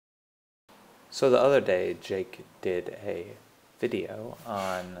So the other day, Jake did a video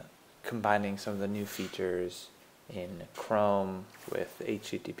on combining some of the new features in Chrome with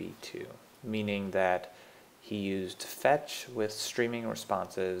HTTP 2, meaning that he used fetch with streaming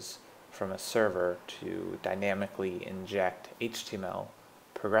responses from a server to dynamically inject HTML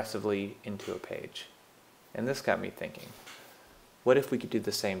progressively into a page. And this got me thinking, what if we could do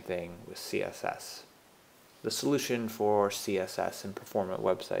the same thing with CSS? The solution for CSS and performant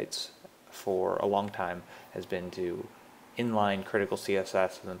websites for a long time has been to inline critical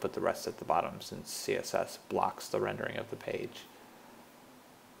CSS and then put the rest at the bottom, since CSS blocks the rendering of the page.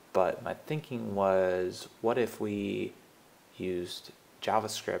 But my thinking was, what if we used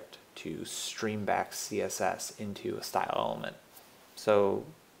JavaScript to stream back CSS into a style element? So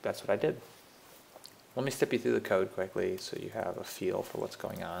that's what I did. Let me step you through the code quickly so you have a feel for what's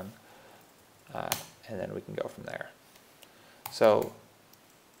going on, and then we can go from there. So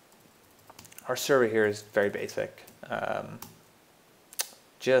our server here is very basic.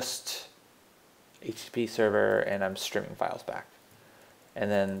 Just HTTP server, and I'm streaming files back. And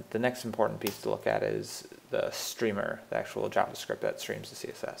then the next important piece to look at is the streamer, the actual JavaScript that streams the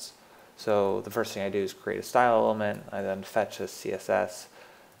CSS. So the first thing I do is create a style element. I then fetch a CSS,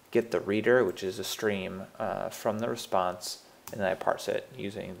 get the reader, which is a stream, from the response, and then I parse it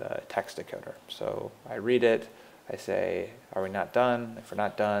using the text decoder. So I read it, I say, are we not done? If we're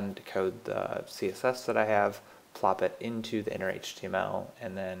not done, decode the CSS that I have, plop it into the inner HTML,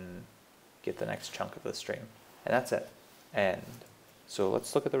 and then get the next chunk of the stream. And that's it. And so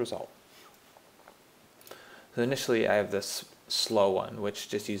let's look at the result. So initially I have this slow one, which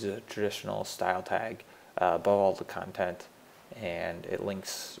just uses a traditional style tag above all the content, and it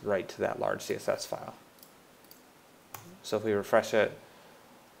links right to that large CSS file. So if we refresh it,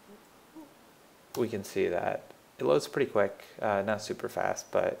 we can see that it loads pretty quick, not super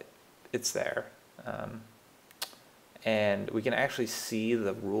fast, but it's there. And we can actually see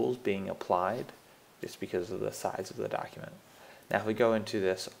the rules being applied just because of the size of the document. Now if we go into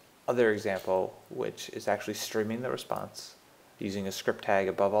this other example, which is actually streaming the response using a script tag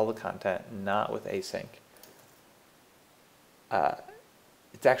above all the content, not with async,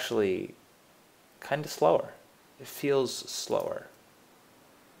 it's actually kind of slower. It feels slower.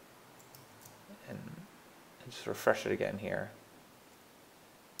 And just refresh it again here.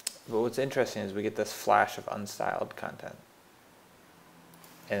 But what's interesting is we get this flash of unstyled content.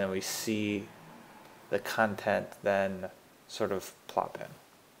 And then we see the content then sort of plop in.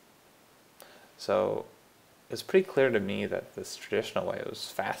 So it's pretty clear to me that this traditional way was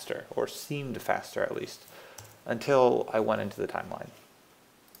faster, or seemed faster at least, until I went into the timeline.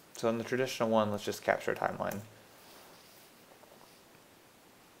 So in the traditional one, let's just capture a timeline.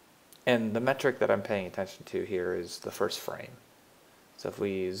 And the metric that I'm paying attention to here is the first frame. So if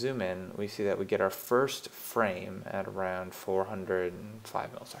we zoom in, we see that we get our first frame at around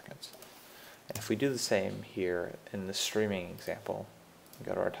 405 milliseconds. And if we do the same here in the streaming example,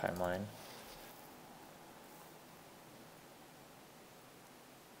 go to our timeline,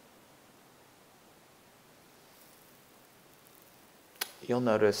 you'll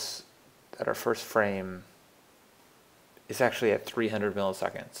notice that our first frame is actually at 300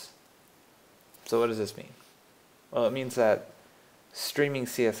 milliseconds. So what does this mean? Well, it means that streaming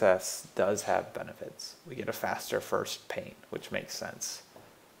CSS does have benefits. We get a faster first paint, which makes sense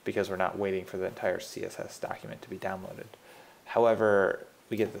because we're not waiting for the entire CSS document to be downloaded. However,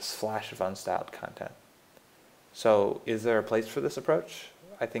 we get this flash of unstyled content. So is there a place for this approach?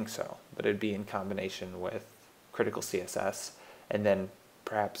 I think so, but it'd be in combination with critical CSS and then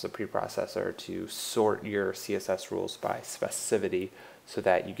perhaps a preprocessor to sort your CSS rules by specificity so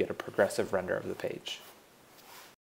that you get a progressive render of the page.